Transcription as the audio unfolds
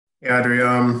Yeah,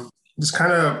 Adri, just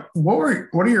kind of what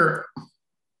are your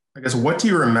I guess what do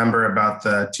you remember about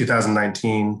the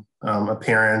 2019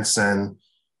 appearance and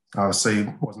obviously it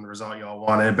wasn't the result you all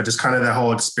wanted, but just kind of that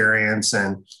whole experience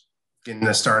and getting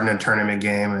to start in a tournament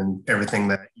game and everything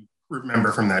that you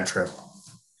remember from that trip.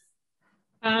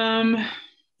 Um,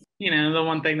 the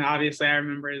one thing that obviously I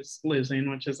remember is losing,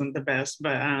 which isn't the best,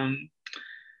 but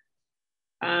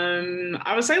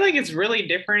I would say like it's really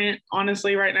different,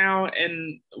 honestly, right now.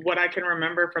 And what I can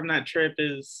remember from that trip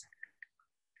is,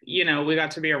 we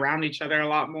got to be around each other a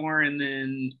lot more, and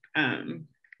then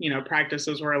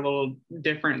practices were a little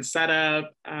different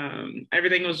setup.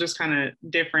 Everything was just kind of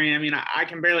different. I mean, I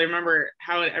can barely remember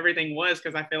how everything was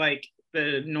because I feel like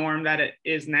the norm that it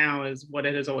is now is what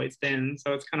it has always been.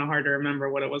 So it's kind of hard to remember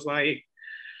what it was like.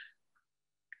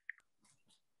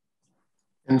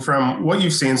 And from what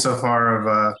you've seen so far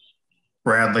of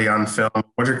Bradley on film,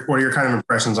 what are your kind of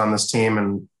impressions on this team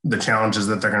and the challenges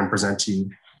that they're going to present to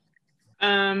you?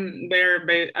 I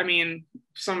mean,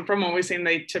 some from what we've seen,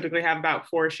 they typically have about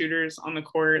four shooters on the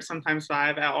court, sometimes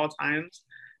five at all times.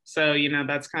 So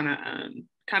that's kind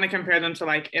of compare them to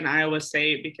like in Iowa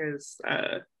State because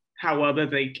how well that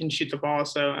they can shoot the ball.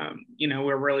 So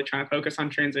we're really trying to focus on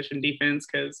transition defense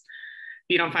because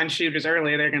if you don't find shooters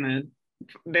early,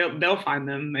 they'll find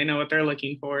them. They know what they're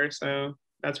looking for. So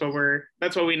that's what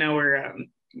we know we're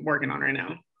working on right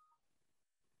now.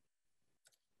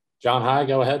 John High,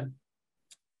 go ahead.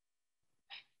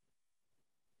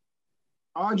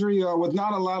 Audrey, with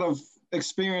not a lot of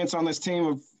experience on this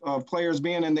team of players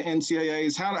being in the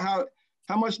NCAAs,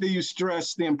 how much do you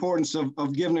stress the importance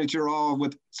of giving it your all,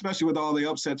 especially with all the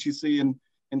upsets you see in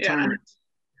tournaments?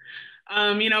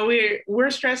 We're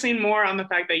stressing more on the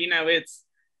fact that it's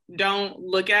don't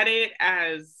look at it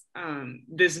as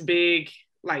this big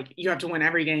like you have to win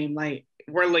every game. Like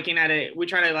we're looking at it, we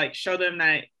try to like show them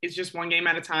that it's just one game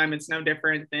at a time. It's no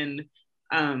different than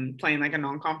playing like a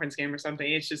non-conference game or something.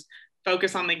 It's just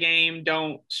focus on the game,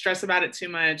 don't stress about it too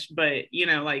much, but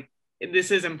like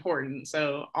this is important.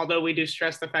 So although we do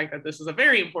stress the fact that this is a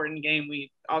very important game,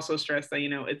 we also stress that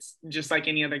it's just like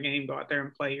any other game. Go out there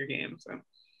and play your game. So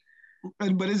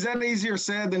but is that easier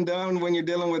said than done when you're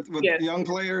dealing with yes, young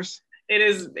players? it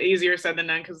is easier said than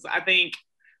done because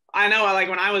I know like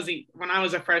when I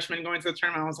was a freshman going to the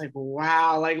tournament, I was like,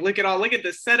 wow, like look at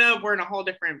this setup. We're in a whole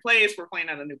different place. We're playing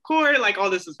at a new court. Like all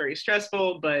this is very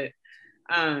stressful, but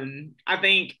I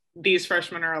think these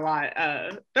freshmen are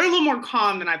they're a little more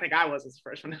calm than I think I was as a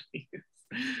freshman.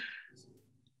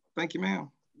 Thank you, ma'am.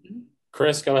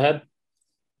 Chris, go ahead.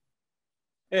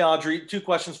 Hey, Audrey, two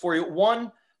questions for you.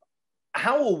 One,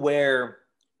 how aware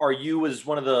are you as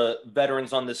one of the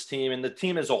veterans on this team and the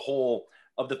team as a whole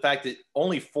of the fact that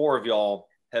only four of y'all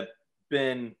have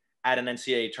been at an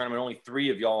NCAA tournament, only three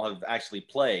of y'all have actually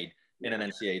played in an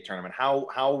NCAA tournament?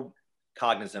 How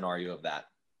cognizant are you of that?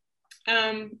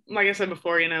 Like I said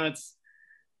before, it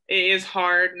is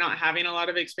hard not having a lot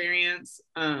of experience.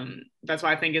 That's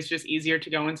why I think it's just easier to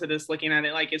go into this looking at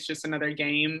it like it's just another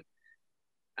game.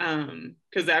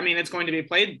 Because I mean, it's going to be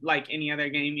played like any other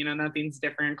game. Nothing's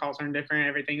different. Calls aren't different.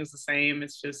 Everything is the same.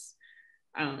 It's just,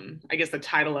 I guess the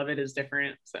title of it is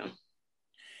different. So.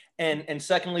 And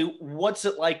secondly, what's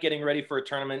it like getting ready for a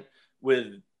tournament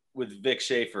with Vic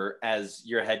Schaefer as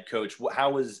your head coach?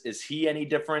 How is he any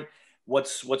different?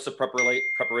 What's the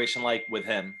preparation like with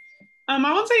him? I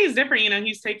won't say he's different.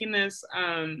 He's taking this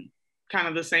kind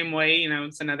of the same way.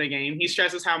 It's another game. He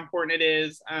stresses how important it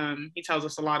is. He tells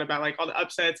us a lot about like all the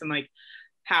upsets and like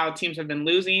how teams have been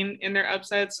losing in their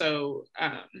upsets. So,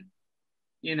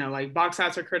 like box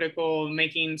outs are critical,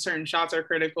 making certain shots are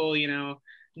critical,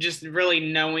 just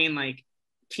really knowing like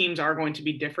teams are going to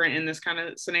be different in this kind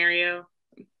of scenario.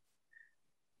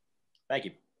 Thank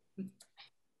you.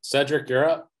 Cedric, you're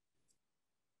up.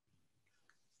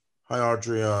 Hi,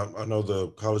 Audrey. I know the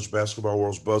college basketball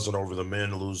world's buzzing over the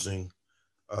men losing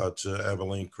to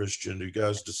Abilene Christian. Do you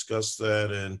guys discuss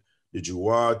that? And did you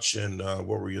watch? And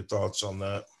what were your thoughts on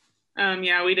that?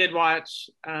 Yeah, we did watch.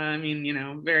 I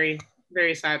mean, very,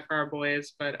 very sad for our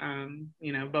boys, but,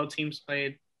 both teams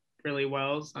played really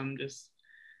well. So I'm just,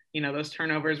 those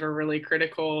turnovers were really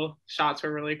critical. Shots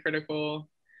were really critical.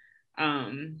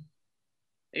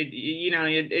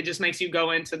 It just makes you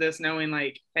go into this knowing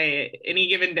like, hey, any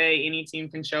given day, any team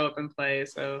can show up and play.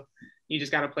 So you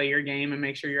just got to play your game and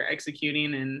make sure you're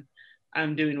executing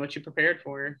and doing what you prepared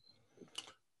for.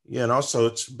 Yeah, and also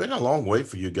it's been a long way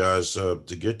for you guys to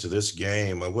get to this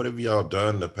game. What have y'all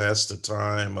done to pass the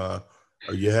time? Are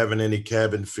you having any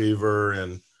cabin fever?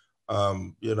 And,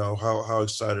 how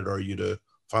excited are you to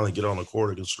finally get on the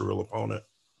court against a real opponent?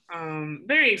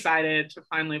 Very excited to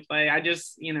finally play. I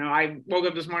just, I woke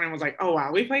up this morning and was like, oh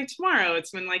wow, we play tomorrow.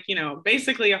 It's been like,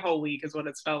 basically a whole week is what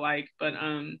it's felt like. But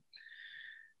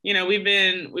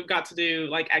we've got to do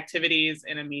like activities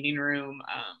in a meeting room.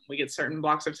 We get certain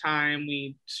blocks of time.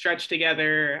 We stretch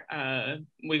together.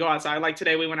 We go outside. Like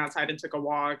today we went outside and took a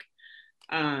walk.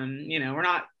 We're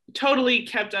not totally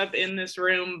kept up in this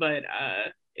room, but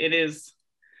it is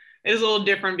a little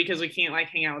different because we can't like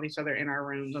hang out with each other in our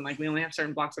rooms, and like we only have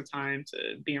certain blocks of time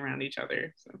to be around each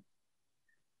other. So,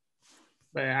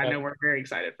 but I know we're very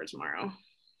excited for tomorrow.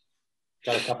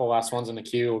 Got a couple last ones in the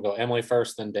queue. We'll go Emily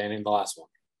first, then Danny the last one.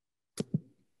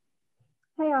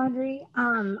 Hey, Audrey.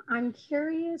 I'm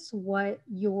curious what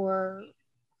your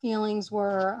feelings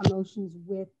were, emotions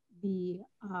with the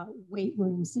weight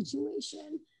room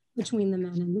situation between the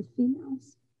men and the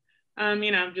females.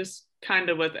 Just kind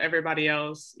of with everybody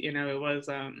else, it was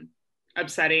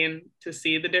upsetting to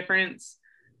see the difference,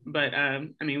 but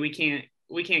we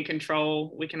can't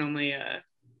control. We can only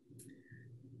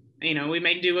we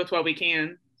make do with what we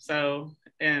can. So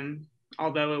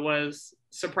although it was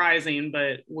surprising,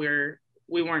 but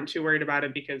we weren't too worried about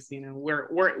it because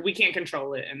we can't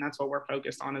control it, and that's what we're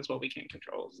focused on is what we can't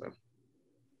control. So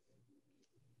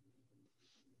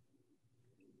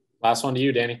last one to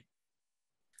you, Danny.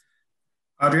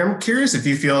 Audrey, I'm curious if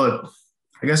you feel that,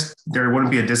 I guess there wouldn't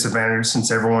be a disadvantage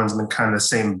since everyone's in kind of the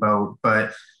same boat,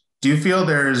 but do you feel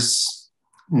there's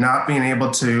not being able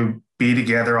to be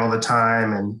together all the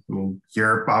time? And I mean,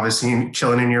 you're obviously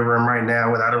chilling in your room right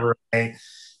now without a roommate.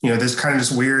 This kind of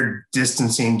just weird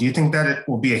distancing. Do you think that it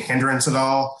will be a hindrance at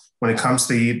all when it comes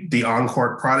to the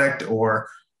on-court product, or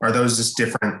are those just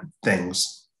different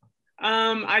things?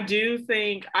 I do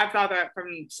think I've thought that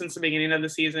since the beginning of the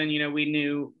season. We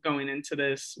knew going into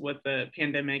this with the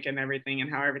pandemic and everything and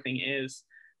how everything is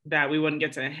that we wouldn't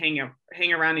get to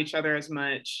hang around each other as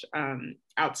much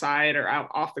outside or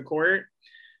off the court.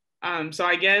 So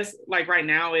I guess like right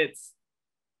now it's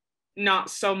not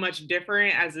so much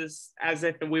different as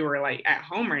if we were like at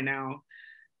home right now.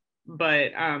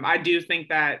 But I do think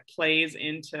that plays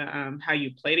into how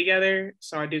you play together.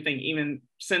 So I do think even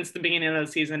since the beginning of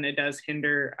the season, it does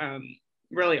hinder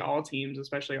really all teams,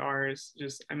 especially ours.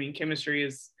 Chemistry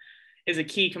is a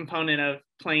key component of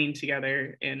playing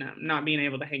together, and not being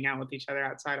able to hang out with each other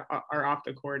outside or off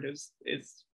the court is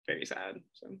very sad.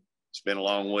 So it's been a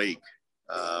long week.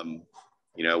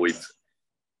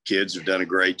 Kids have done a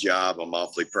great job. I'm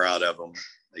awfully proud of them.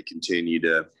 They continue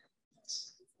to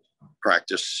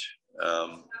practice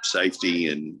safety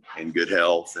and good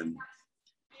health, and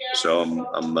so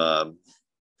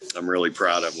I'm really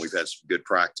proud of them. We've had some good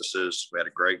practices. We had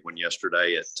a great one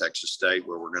yesterday at Texas State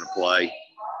where we're going to play.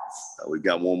 We've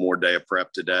got one more day of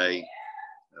prep today.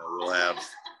 We'll have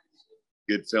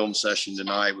good film session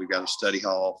tonight. We've got a study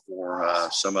hall for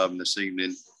some of them this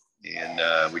evening,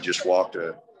 and we just walked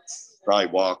the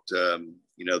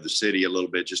city a little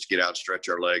bit just to get out and stretch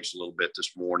our legs a little bit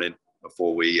this morning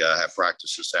before we have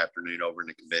practice this afternoon over in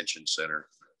the convention center.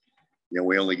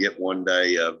 We only get one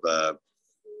day of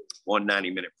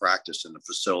 90-minute practice in the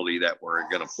facility that we're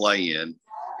going to play in,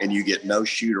 and you get no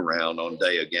shoot around on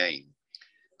day of game.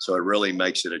 So it really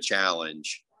makes it a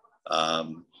challenge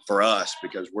for us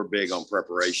because we're big on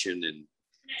preparation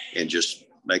and just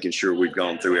making sure we've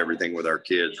gone through everything with our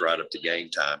kids right up to game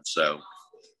time. So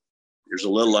there's a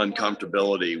little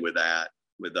uncomfortability with that,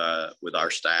 with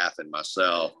our staff and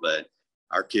myself, but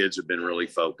our kids have been really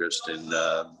focused, and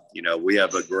we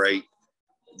have a great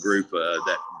group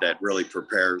that really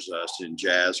prepares us in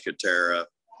Jazz, Katera,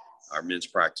 our men's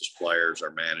practice players,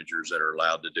 our managers that are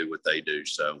allowed to do what they do.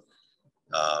 So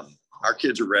our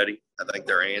kids are ready. I think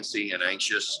they're antsy and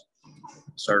anxious.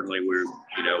 Certainly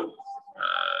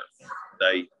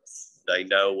they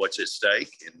know what's at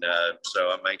stake. And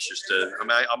so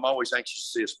I'm always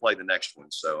anxious to see us play the next one.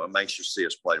 So I'm anxious to see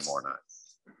us play tomorrow night.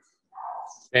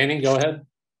 Danny, go ahead.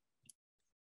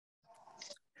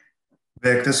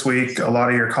 Vic, this week, a lot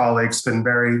of your colleagues been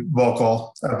very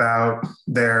vocal about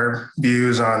their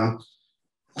views on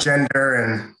gender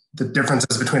and the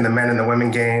differences between the men and the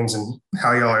women games and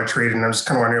how y'all are treated. And I'm just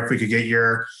kind of wondering if we could get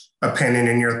your opinion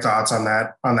and your thoughts on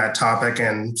that topic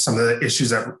and some of the issues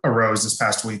that arose this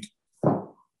past week.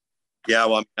 Yeah,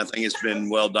 well, I think it's been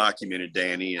well documented,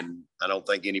 Danny, and I don't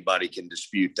think anybody can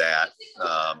dispute that.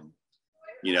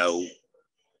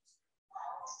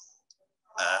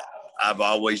 I've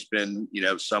always been,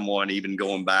 someone even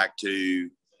going back to,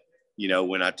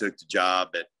 when I took the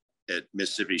job at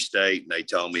Mississippi State, and they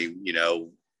told me,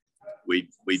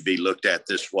 we'd be looked at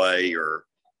this way, or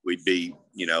we'd be,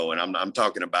 and I'm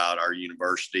talking about our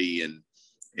university and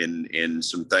in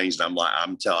some things. And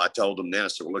I told them then, I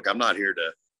said, well, look, I'm not here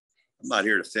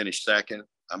to finish second.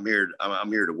 I'm here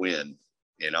to win.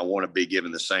 And I want to be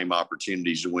given the same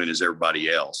opportunities to win as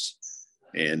everybody else.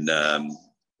 And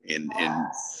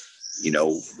you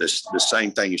know, the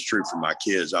same thing is true for my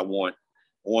kids. I want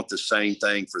the same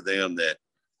thing for them that,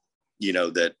 you know,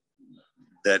 that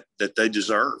they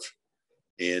deserve.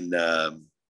 And,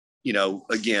 you know,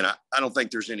 again, I don't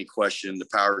think there's any question the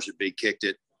powers that be kicked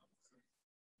it.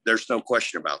 There's no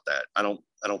question about that. I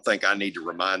don't think I need to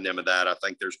remind them of that. I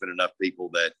think there's been enough people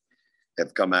that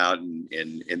have come out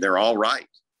and they're all right.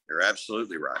 They're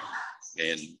absolutely right.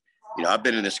 And, you know, I've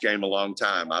been in this game a long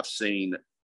time. I've seen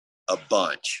a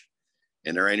bunch,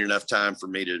 and there ain't enough time for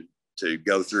me to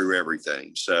go through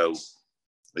everything. So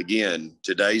again,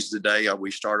 today's the day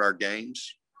we start our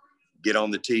games, get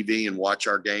on the TV and watch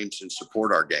our games and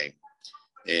support our game.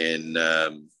 And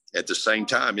at the same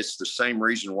time, it's the same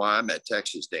reason why I'm at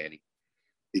Texas, Danny,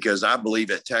 because I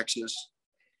believe at Texas,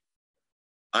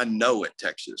 I know at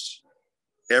Texas,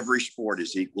 every sport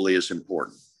is equally as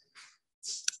important,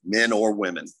 men or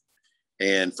women.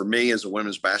 And for me as a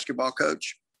women's basketball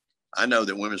coach, I know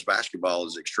that women's basketball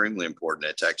is extremely important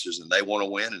at Texas, and they want to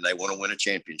win, and they want to win a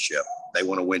championship. They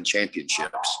want to win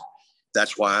championships.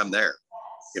 That's why I'm there.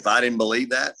 If I didn't believe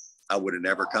that, I would have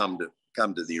never come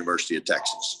to the University of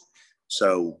Texas.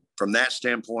 So from that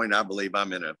standpoint, I believe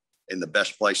I'm in the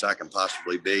best place I can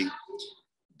possibly be.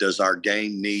 Does our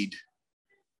game need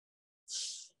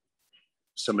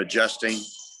some adjusting?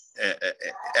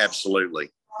 Absolutely.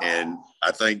 And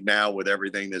I think now with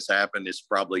everything that's happened, it's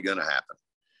probably going to happen.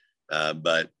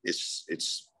 But it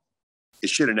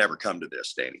should have never come to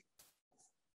this, Danny.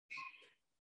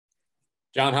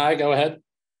 John High, go ahead.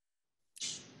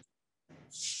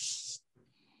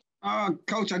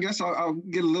 Coach, I guess I'll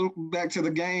get a little back to the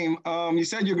game. You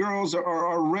said your girls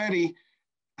are ready.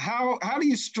 How do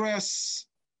you stress,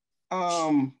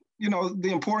 you know,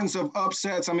 the importance of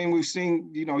upsets? I mean, we've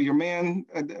seen, you know, your man,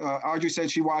 Audrey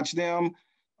said she watched them.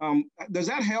 Does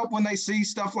that help when they see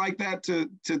stuff like that to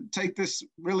take this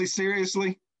really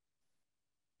seriously?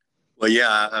 Well,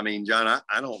 yeah, I mean, John,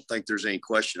 I don't think there's any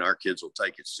question our kids will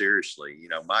take it seriously. You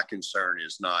know, my concern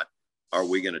is not, are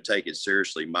we going to take it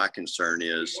seriously? My concern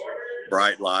is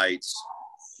bright lights,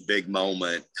 big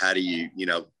moment. How do you, you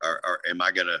know, am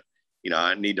I going to, you know,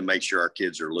 I need to make sure our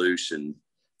kids are loose and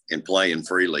playing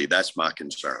freely. That's my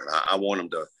concern. I want them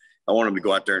to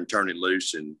go out there and turn it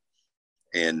loose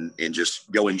and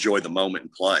just go enjoy the moment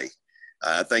and play.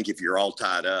 I think if you're all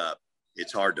tied up,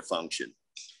 it's hard to function.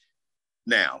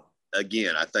 Now,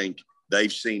 again, I think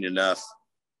they've seen enough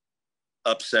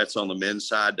upsets on the men's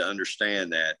side to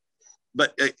understand that.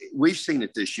 But we've seen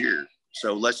it this year.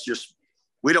 So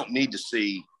we don't need to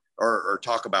see or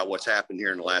talk about what's happened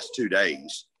here in the last 2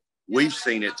 days. We've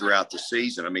seen it throughout the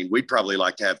season. I mean, we'd probably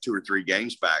like to have 2 or 3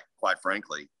 games back, quite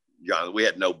frankly, John. We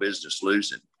had no business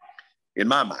losing, in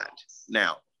my mind.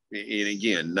 Now, and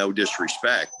again, no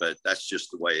disrespect, but that's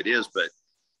just the way it is. But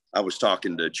I was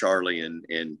talking to Charlie and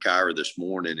Kyra this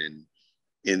morning,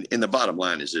 and the bottom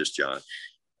line is this, John.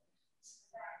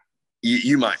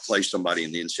 You might play somebody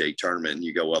in the NCAA tournament and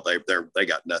you go, well, they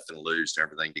got nothing to lose and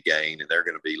everything to gain, and they're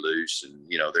going to be loose, and,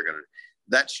 you know,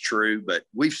 that's true. But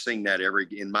we've seen that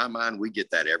in my mind, we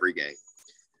get that every game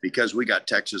because we got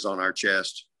Texas on our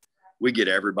chest. We get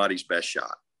everybody's best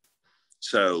shot.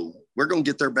 So we're going to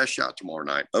get their best shot tomorrow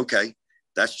night. Okay.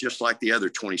 That's just like the other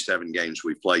 27 games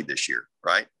we've played this year.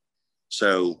 Right.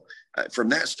 So from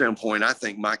that standpoint, I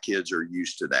think my kids are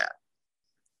used to that.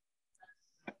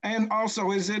 And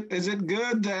also, is it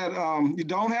good that you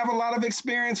don't have a lot of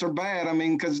experience, or bad? I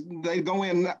mean, because they go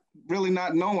in really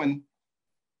not knowing.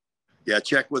 Yeah,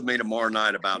 check with me tomorrow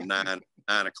night about 9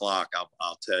 o'clock.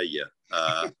 I'll tell you.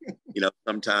 You know,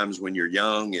 sometimes when you're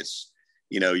young, it's,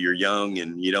 you know, you're young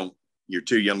and you're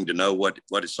too young to know what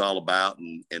it's all about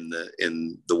and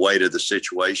the weight of the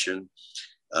situation.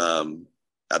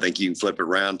 I think you can flip it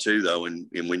around too, though. And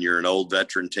when you're an old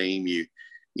veteran team,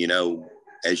 you know,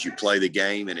 as you play the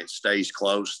game and it stays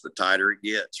close, the tighter it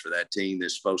gets for that team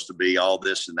that's supposed to be all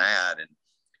this and that. And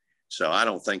so I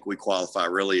don't think we qualify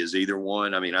really as either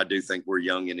one. I mean, I do think we're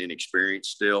young and inexperienced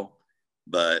still,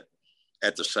 but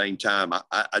at the same time,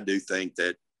 I do think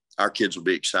that our kids will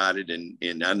be excited,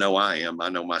 and I know I am. I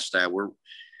know my staff.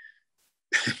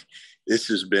 This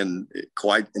has been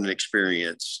quite an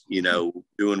experience, you know,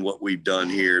 doing what we've done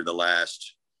here the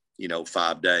last, you know,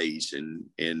 5 days, and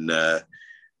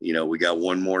you know, we got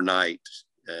one more night,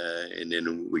 and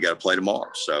then we got to play tomorrow.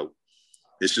 So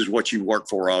this is what you work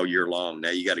for all year long.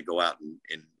 Now you got to go out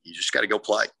and you just got to go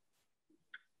play.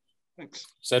 Thanks.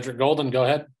 Cedric Golden, go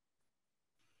ahead.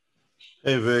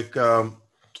 Hey, Vic,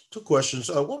 two questions.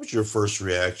 What was your first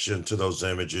reaction to those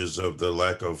images of the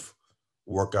lack of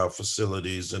workout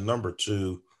facilities? And number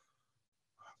two,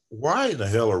 why in the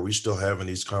hell are we still having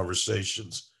these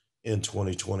conversations in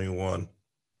 2021?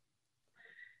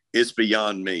 It's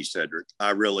beyond me, Cedric.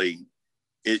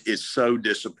 It's so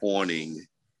disappointing.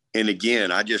 And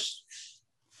again, I just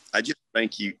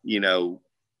think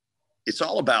it's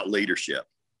all about leadership.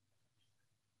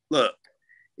 Look,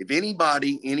 if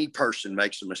any person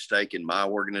makes a mistake in my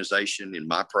organization, in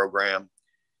my program,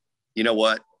 you know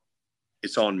what?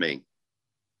 It's on me.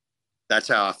 That's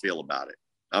how I feel about it.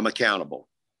 I'm accountable.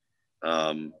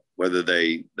 Whether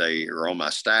they are on my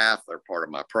staff, they're part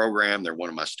of my program, they're one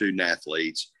of my student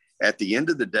athletes. At the end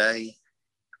of the day,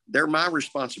 they're my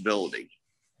responsibility.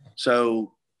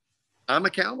 So I'm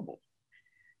accountable.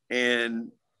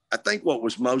 And I think what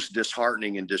was most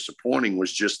disheartening and disappointing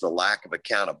was just the lack of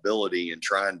accountability and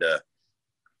trying to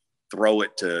throw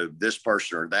it to this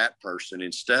person or that person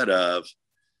instead of,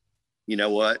 you know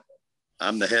what,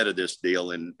 I'm the head of this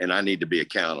deal and I need to be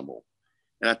accountable.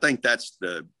 And I think that's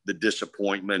the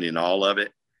disappointment in all of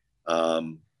it.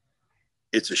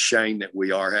 It's a shame that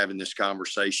we are having this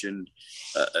conversation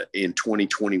in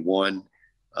 2021.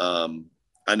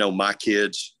 I know my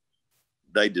kids,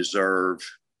 they deserve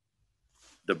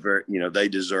they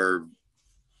deserve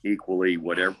equally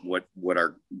what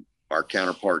our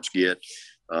counterparts get.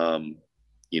 They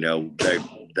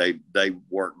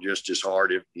work just as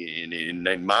hard,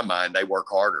 in my mind, they work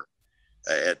harder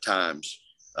at times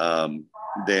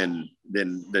than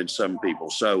some people.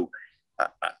 So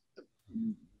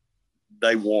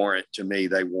they warrant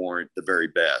the very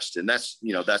best. And that's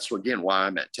again, why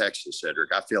I'm at Texas,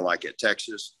 Cedric. I feel like at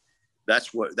Texas, that's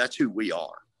who we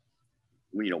are.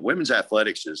 Women's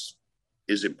athletics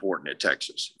is important at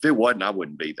Texas. If it wasn't, I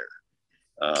wouldn't be there.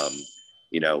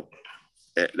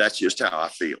 That's just how I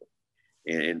feel.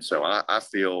 And so I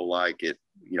feel like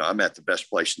I'm at the best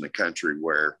place in the country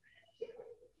where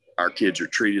our kids are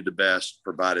treated the best,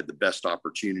 provided the best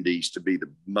opportunities to be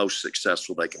the most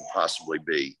successful they can possibly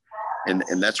be.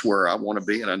 And that's where I want to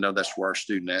be. And I know that's where our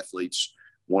student athletes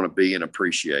want to be and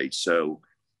appreciate. So,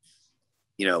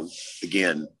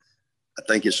 again, I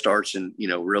think it starts in,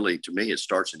 really to me, it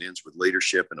starts and ends with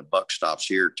leadership and a buck stops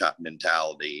here type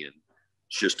mentality. And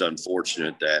it's just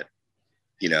unfortunate that,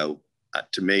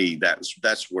 to me,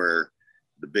 that's where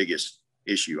the biggest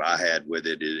issue I had with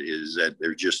it is that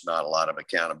there's just not a lot of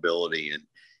accountability.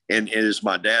 And as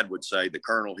my dad would say, the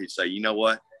colonel, he'd say, you know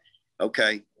what?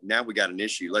 Okay, now we got an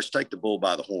issue. Let's take the bull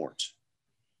by the horns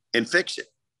and fix it.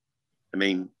 I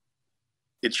mean,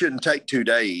 it shouldn't take 2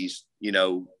 days,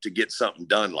 to get something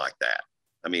done like that.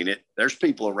 I mean, there's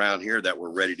people around here that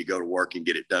were ready to go to work and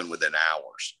get it done within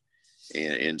hours.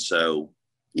 And so,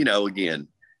 again,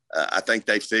 I think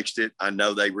they fixed it. I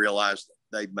know they realized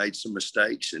they've made some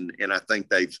mistakes and I think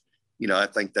they've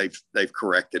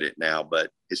corrected it now, but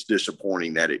it's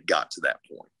disappointing that it got to that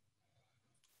point.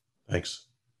 Thanks.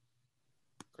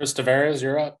 Chris Tavares,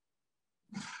 you're up.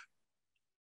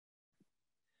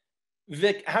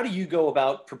 Vic, how do you go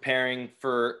about preparing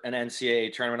for an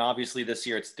NCAA tournament? Obviously, this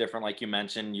year it's different. Like you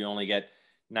mentioned, you only get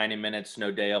 90 minutes,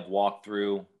 no day of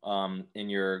walkthrough in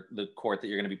the court that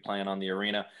you're going to be playing on, the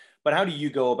arena. But how do you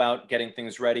go about getting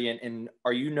things ready? And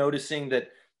are you noticing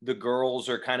that the girls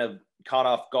are kind of caught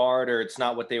off guard, or it's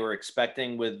not what they were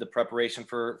expecting with the preparation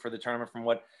for the tournament from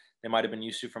what they might have been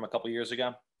used to from a couple of years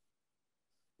ago?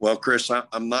 Well, Chris,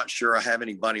 I'm not sure I have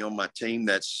anybody on my team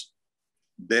that's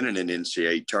been in an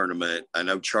NCAA tournament. I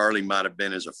know Charlie might have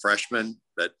been as a freshman,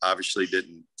 but obviously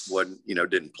didn't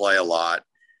play a lot.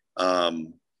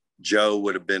 Joe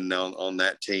would have been on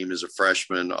that team as a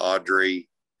freshman. Audrey,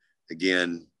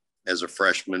 again, as a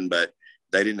freshman, but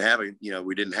they didn't have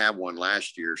we didn't have one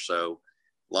last year. So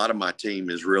a lot of my team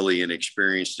is really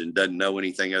inexperienced and doesn't know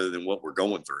anything other than what we're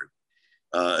going through.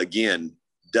 Again,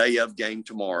 day of game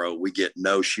tomorrow, we get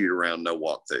no shoot around, no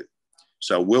walkthrough.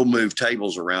 So we'll move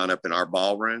tables around up in our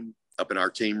ballroom, up in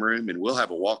our team room, and we'll have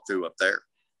a walkthrough up there.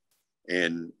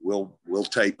 And we'll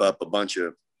tape up a bunch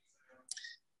of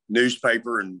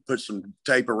newspaper and put some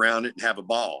tape around it and have a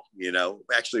ball.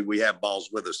 Actually we have balls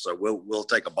with us, so we'll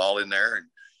take a ball in there and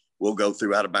we'll go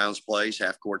through out of bounds plays,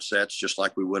 half court sets, just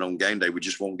like we would on game day. We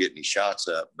just won't get any shots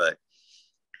up. But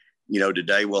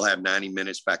today we'll have 90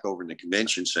 minutes back over in the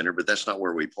convention center, but that's not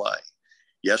where we play.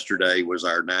 Yesterday was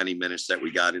our 90 minutes that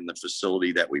we got in the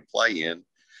facility that we play in.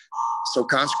 So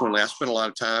consequently, I spent a lot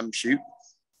of time shooting,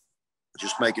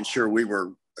 just making sure we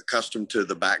were accustomed to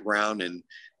the background and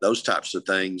those types of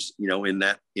things, in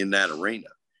that arena.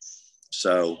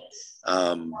 So,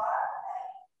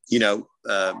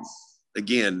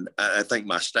 again, I think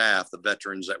my staff, the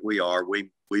veterans that we are, we've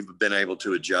been able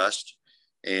to adjust,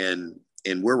 and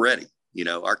we're ready. You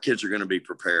know, our kids are going to be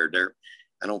prepared.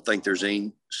 I don't think there's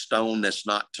any stone that's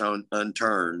not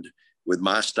unturned with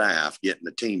my staff getting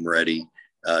the team ready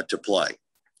to play.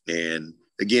 And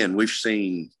again, we've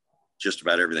seen just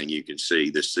about everything you can see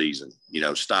this season, you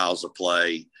know, styles of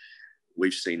play.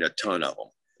 We've seen a ton of them.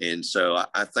 And so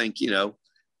I think, you know,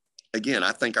 again,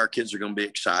 I think our kids are going to be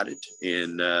excited,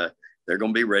 and they're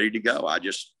going to be ready to go. I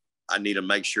need to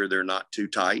make sure they're not too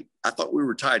tight. I thought we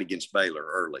were tight against Baylor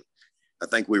early. I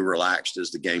think we relaxed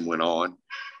as the game went on.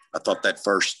 I thought that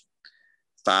first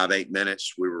 5-8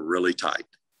 minutes, we were really tight.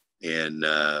 And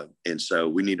so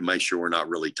we need to make sure we're not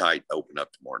really tight to open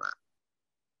up tomorrow night.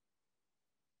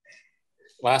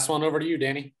 Last one over to you,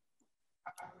 Danny.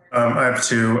 I have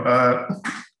two.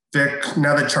 Vic,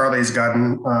 now that Charlie's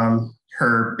gotten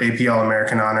her AP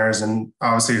All-American honors, and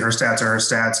obviously her stats are her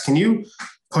stats, can you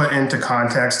put into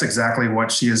context exactly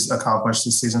what she has accomplished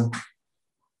this season?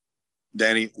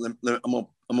 Danny, I'm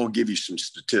gonna give you some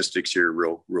statistics here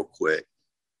real quick.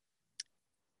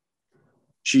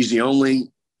 She's the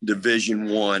only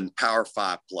Division I Power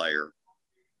 5 player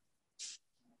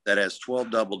that has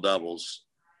 12 double-doubles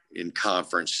in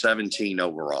conference, 17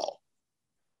 overall.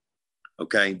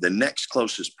 Okay, the next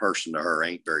closest person to her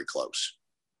ain't very close.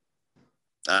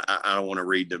 I don't want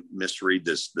to misread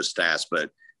the stats,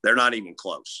 but they're not even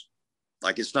close.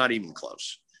 Like, it's not even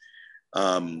close.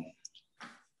 30%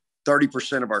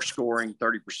 of our scoring,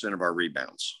 30% of our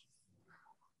rebounds.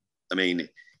 I mean,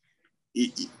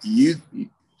 you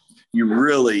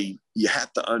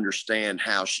have to understand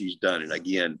how she's done it.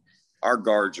 Again, our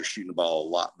guards are shooting the ball a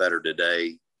lot better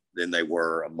today than they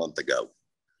were a month ago.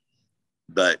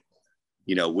 But,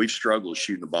 you know, we've struggled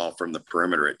shooting the ball from the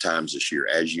perimeter at times this year,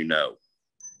 as you know.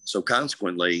 So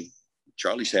consequently,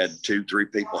 Charlie's had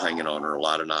 2-3 people hanging on her a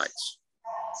lot of nights.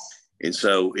 And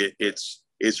so it's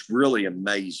really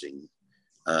amazing,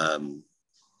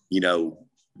 you know,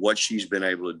 what she's been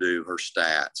able to do, her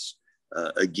stats.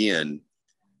 Again,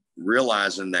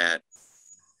 realizing that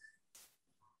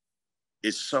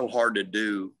it's so hard to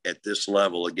do at this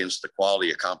level against the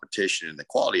quality of competition and the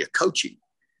quality of coaching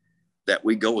that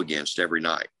we go against every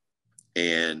night.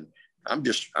 And I'm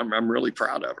really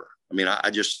proud of her. I mean,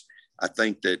 I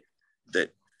think that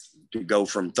to go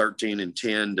from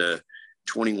 13-10 to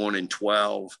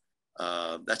 21-12,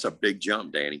 that's a big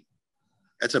jump, Danny.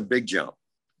 That's a big jump.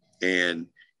 And,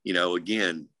 you know,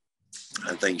 again,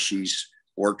 I think she's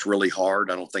worked really hard.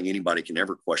 I don't think anybody can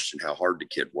ever question how hard the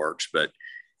kid works, but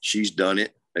she's done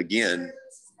it again,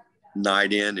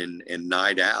 night in and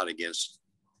night out against,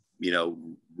 you know,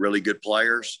 really good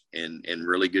players and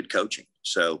really good coaching.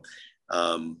 So,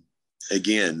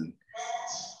 again,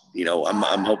 you know,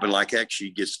 I'm hoping like heck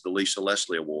she gets the Lisa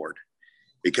Leslie Award,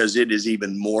 because it is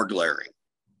even more glaring.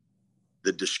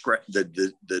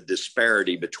 The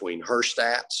disparity between her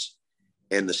stats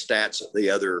and the stats of the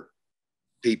other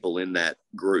people in that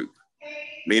group.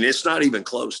 I mean, it's not even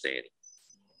close, Danny.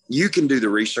 You can do the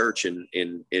research and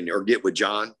or get with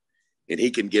John, and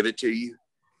he can give it to you.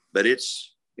 But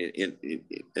it's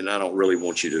and I don't really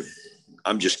want you to.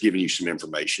 I'm just giving you some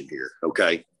information here,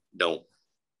 okay?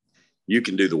 You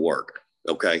can do the work,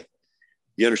 okay?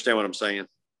 You understand what I'm saying?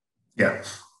 Yeah.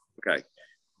 Okay.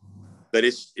 But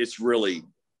it's really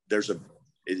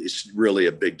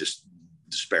a big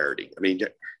disparity. I mean,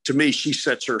 to me, she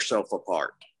sets herself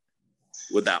apart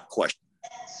without question.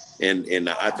 And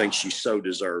I think she's so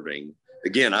deserving.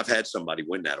 Again, I've had somebody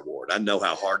win that award. I know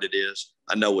how hard it is.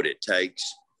 I know what it takes.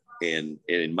 And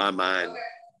in my mind,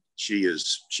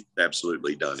 she's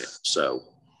absolutely done it. So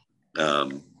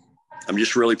I'm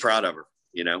just really proud of her,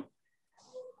 you know.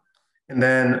 And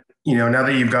then, you know, now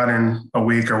that you've gotten a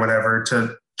week or whatever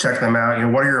to check them out, you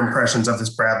know, what are your impressions of this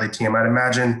Bradley team? I'd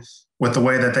imagine with the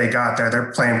way that they got there,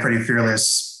 they're playing pretty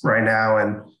fearless right now,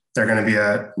 and they're going to be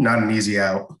not an easy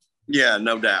out. Yeah,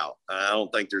 no doubt. I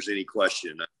don't think there's any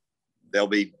question. They'll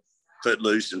be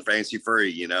footloose and fancy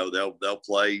free. You know, they'll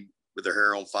play with their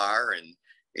hair on fire,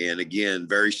 and again,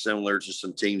 very similar to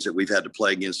some teams that we've had to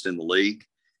play against in the league.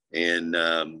 And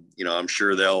you know, I'm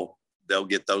sure they'll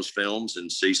get those films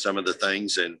and see some of the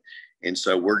things, and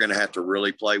so we're going to have to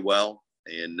really play well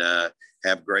and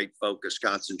have great focus,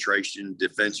 concentration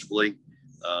defensively.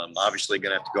 Obviously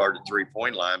going to have to guard the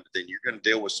 3-point line, but then you're going to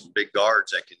deal with some big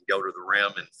guards that can go to the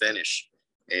rim and finish.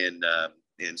 And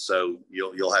so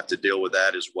you'll have to deal with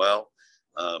that as well.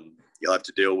 You'll have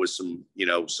to deal with some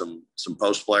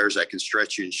post players that can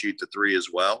stretch you and shoot the 3 as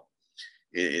well.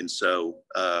 And so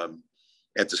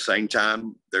at the same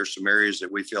time, there's some areas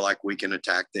that we feel like we can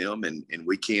attack them, and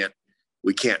we can't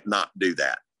not do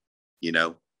that. You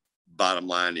know, bottom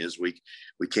line is we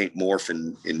can't morph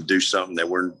and do something that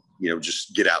we're,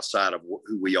 just get outside of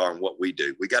who we are and what we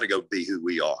do. We got to go be who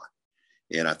we are.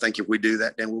 And I think if we do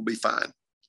that, then we'll be fine.